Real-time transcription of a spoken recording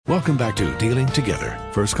Welcome back to Dealing Together.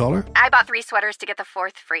 First caller? I bought 3 sweaters to get the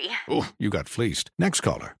 4th free. Oh, you got fleeced. Next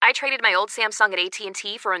caller? I traded my old Samsung at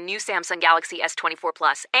AT&T for a new Samsung Galaxy S24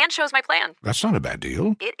 Plus and chose my plan. That's not a bad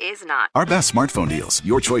deal. It is not. Our best smartphone deals.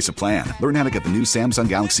 Your choice of plan. Learn how to get the new Samsung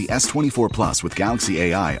Galaxy S24 Plus with Galaxy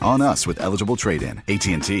AI on us with eligible trade-in.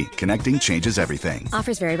 AT&T. Connecting changes everything.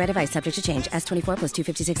 Offers vary by device. Subject to change. S24 plus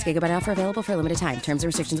 256 gigabyte offer available for a limited time. Terms and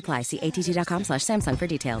restrictions apply. See att.com/Samsung for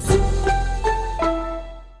details.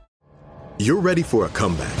 You're ready for a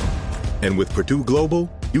comeback. And with Purdue Global,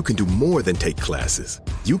 you can do more than take classes.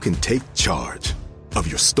 You can take charge of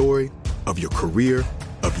your story, of your career,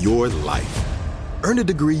 of your life. Earn a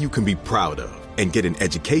degree you can be proud of and get an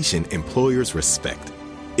education employers respect.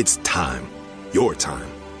 It's time, your time,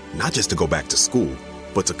 not just to go back to school,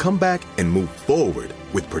 but to come back and move forward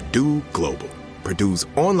with Purdue Global, Purdue's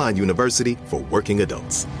online university for working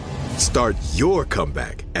adults. Start your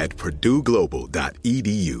comeback at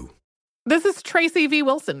purdueglobal.edu. This is Tracy V.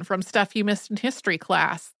 Wilson from Stuff You Missed in History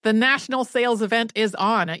class. The national sales event is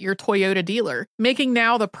on at your Toyota dealer, making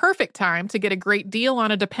now the perfect time to get a great deal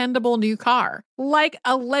on a dependable new car. Like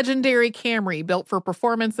a legendary Camry built for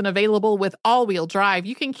performance and available with all-wheel drive,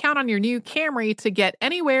 you can count on your new Camry to get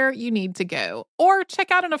anywhere you need to go. Or check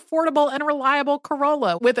out an affordable and reliable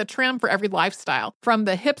Corolla with a trim for every lifestyle. From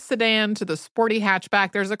the hip sedan to the sporty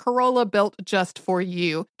hatchback, there's a Corolla built just for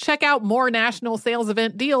you. Check out more national sales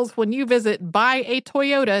event deals when you visit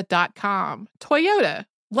buyatoyota.com. Toyota,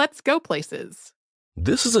 let's go places.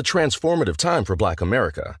 This is a transformative time for Black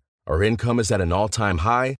America. Our income is at an all-time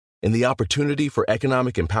high, and the opportunity for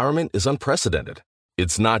economic empowerment is unprecedented.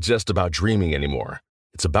 It's not just about dreaming anymore.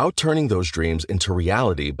 It's about turning those dreams into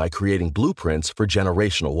reality by creating blueprints for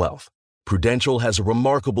generational wealth. Prudential has a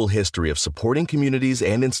remarkable history of supporting communities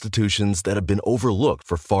and institutions that have been overlooked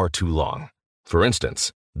for far too long. For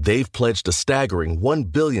instance, they've pledged a staggering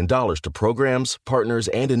 $1 billion to programs, partners,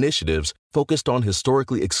 and initiatives focused on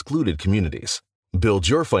historically excluded communities. Build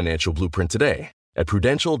your financial blueprint today at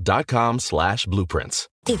prudential.com/blueprints.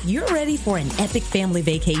 If you're ready for an epic family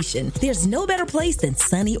vacation, there's no better place than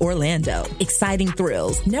sunny Orlando. Exciting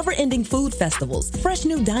thrills, never-ending food festivals, fresh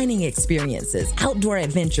new dining experiences, outdoor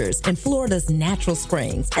adventures, and Florida's natural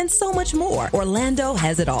springs, and so much more. Orlando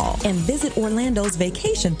has it all. And Visit Orlando's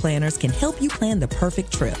vacation planners can help you plan the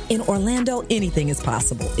perfect trip. In Orlando, anything is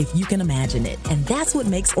possible if you can imagine it. And that's what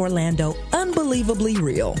makes Orlando unbelievably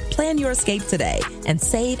real. Plan your escape today and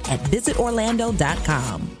save at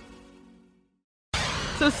visitorlando.com.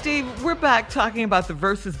 So, Steve, we're back talking about the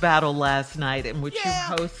Versus battle last night in which you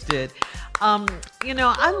hosted.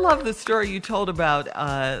 I love the story you told about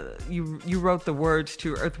you wrote the words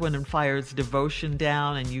to Earth, Wind & Fire's Devotion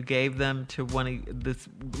down, and you gave them to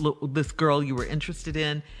this girl you were interested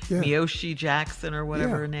in, Miyoshi Jackson or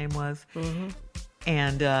whatever her name was. Mm-hmm.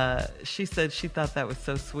 And she said she thought that was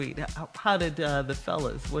so sweet. How did the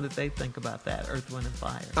fellas, what did they think about that, Earth, Wind &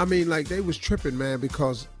 Fire? I mean, like, they was tripping, man,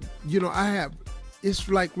 because, it's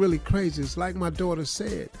like really crazy. It's like my daughter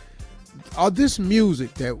said. All this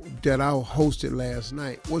music that I hosted last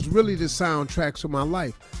night was really the soundtracks of my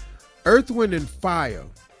life. Earth, Wind & Fire.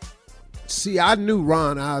 See, I knew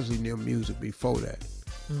Ron Isley and their music before that.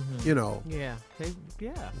 Mm-hmm.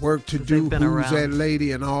 Work to Do, Who's around. That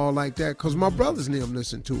Lady, and all like that, because my brothers and them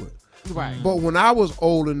listened to it. Right. But when I was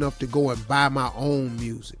old enough to go and buy my own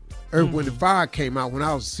music, Earth, Wind & Fire came out when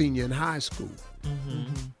I was a senior in high school.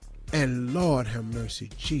 Mm-hmm. And Lord have mercy,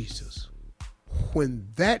 Jesus, when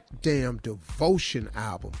that damn Devotion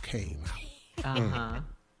album came out,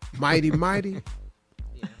 Mighty Mighty,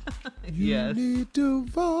 you need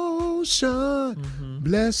devotion,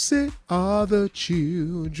 blessed are the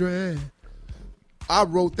children. I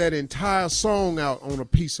wrote that entire song out on a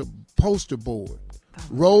piece of poster board,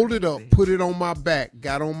 rolled it up, put it on my back,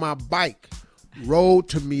 got on my bike, rode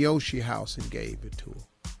to Miyoshi house and gave it to her.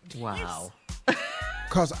 Wow.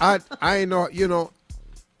 Cause I ain't know,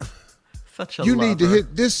 such a you lover. need to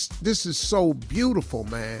hit this. This is so beautiful,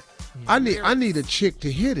 man. Yeah. I need a chick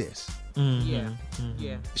to hear this. Mm-hmm.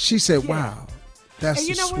 Yeah. She said, "Wow, that's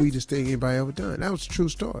the sweetest thing anybody ever done." That was a true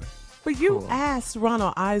story. But you asked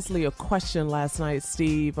Ronald Isley a question last night,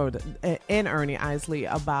 Steve, and Ernie Isley,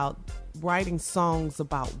 about writing songs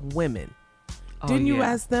about women. Didn't you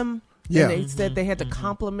ask them? Yeah. And they said they had to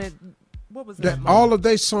compliment. What was that? All of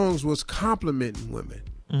their songs was complimenting women.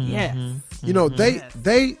 Mm-hmm. Yes.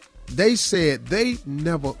 They said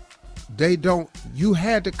you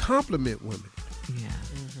had to compliment women. Yeah.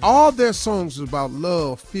 All their songs was about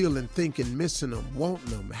love, feeling, thinking, missing them,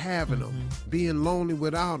 wanting them, having them, being lonely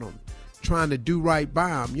without them, trying to do right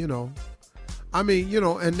by them, I mean, you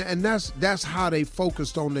know, and that's how they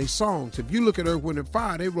focused on their songs. If you look at Earth, Wind &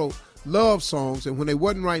 Fire, they wrote love songs, and when they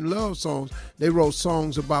wasn't writing love songs, they wrote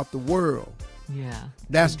songs about the world. Yeah.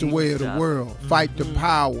 That's the way of the world. Fight the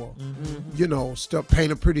power. You know, stuff,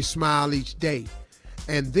 paint a pretty smile each day.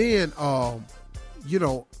 And then, you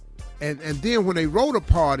know, and then when they wrote a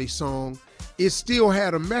party song, it still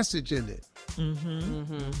had a message in it.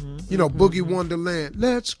 You know, Boogie Wonderland,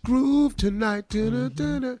 let's groove tonight. You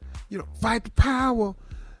know, fight the power.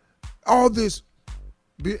 All this.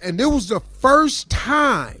 And it was the first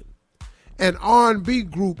time an R&B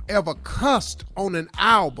group ever cussed on an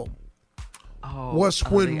album. Was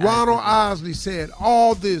when Ronald Isley said,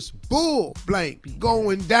 all this bull blank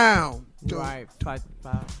going down. Right, fight the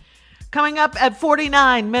power. Coming up at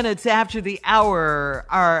 49 minutes after the hour,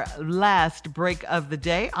 our last break of the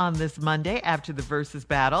day on this Monday after the Versus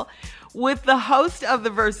Battle, with the host of the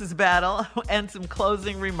Versus Battle and some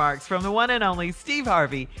closing remarks from the one and only Steve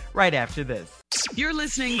Harvey right after this. You're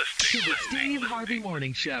listening to the Steve Harvey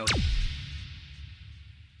Morning Show.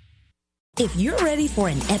 If you're ready for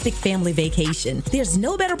an epic family vacation, there's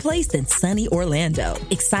no better place than sunny Orlando.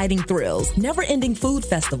 Exciting thrills, never-ending food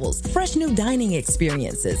festivals, fresh new dining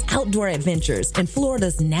experiences, outdoor adventures, and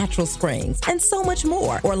Florida's natural springs, and so much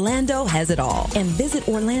more. Orlando has it all. And Visit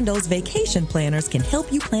Orlando's vacation planners can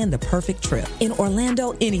help you plan the perfect trip. In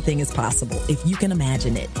Orlando, anything is possible if you can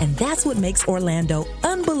imagine it. And that's what makes Orlando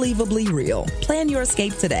unbelievably real. Plan your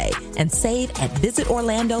escape today and save at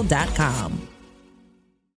visitorlando.com.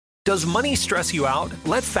 Does money stress you out?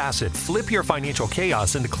 Let Facet flip your financial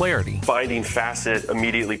chaos into clarity. Finding Facet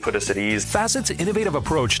immediately put us at ease. Facet's innovative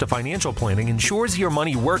approach to financial planning ensures your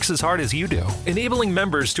money works as hard as you do, enabling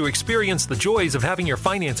members to experience the joys of having your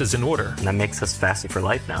finances in order. And that makes us Facet for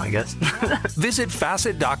life now, I guess. Visit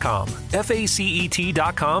Facet.com,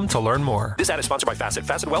 FACET.com to learn more. This ad is sponsored by Facet.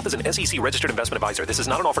 Facet Wealth is an SEC registered investment advisor. This is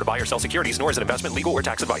not an offer to buy or sell securities, nor is it investment, legal, or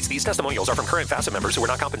tax advice. These testimonials are from current Facet members who are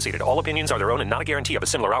not compensated. All opinions are their own and not a guarantee of a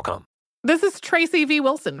similar outcome. This is Tracy V.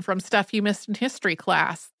 Wilson from Stuff You Missed in History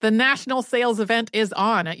class. The national sales event is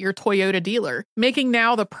on at your Toyota dealer, making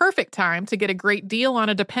now the perfect time to get a great deal on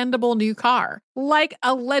a dependable new car. Like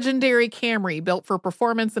a legendary Camry built for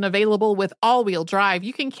performance and available with all-wheel drive,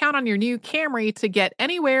 you can count on your new Camry to get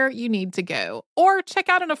anywhere you need to go. Or check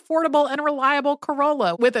out an affordable and reliable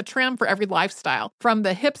Corolla with a trim for every lifestyle. From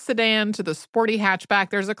the hip sedan to the sporty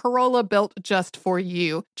hatchback, there's a Corolla built just for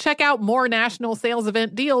you. Check out more national sales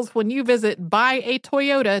event deals when you visit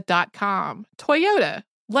buyatoyota.com. Toyota,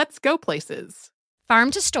 let's go places.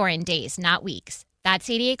 Farm to store in days, not weeks. That's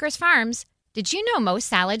 80 Acres Farms. Did you know most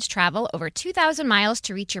salads travel over 2,000 miles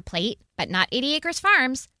to reach your plate? But not 80 Acres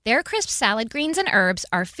Farms. Their crisp salad greens and herbs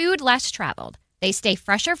are food less traveled. They stay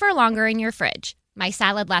fresher for longer in your fridge. My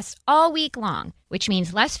salad lasts all week long, which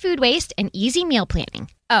means less food waste and easy meal planning.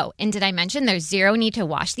 Oh, and did I mention there's zero need to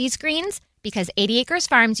wash these greens? Because 80 Acres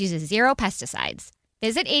Farms uses zero pesticides.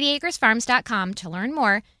 Visit 80acresfarms.com to learn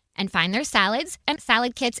more and find their salads and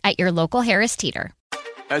salad kits at your local Harris Teeter.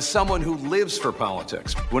 As someone who lives for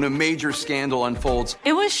politics, when a major scandal unfolds,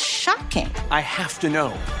 it was shocking. I have to know,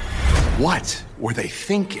 what were they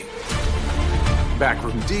thinking?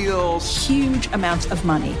 Backroom deals, huge amounts of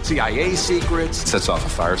money, CIA secrets, sets off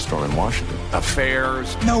a firestorm in Washington,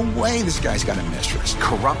 affairs. No way this guy's got a mistress.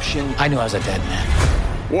 Corruption. I knew I was a dead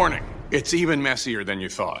man. Warning, it's even messier than you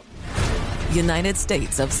thought. United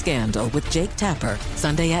States of Scandal with Jake Tapper,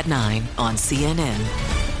 Sunday at 9 on CNN.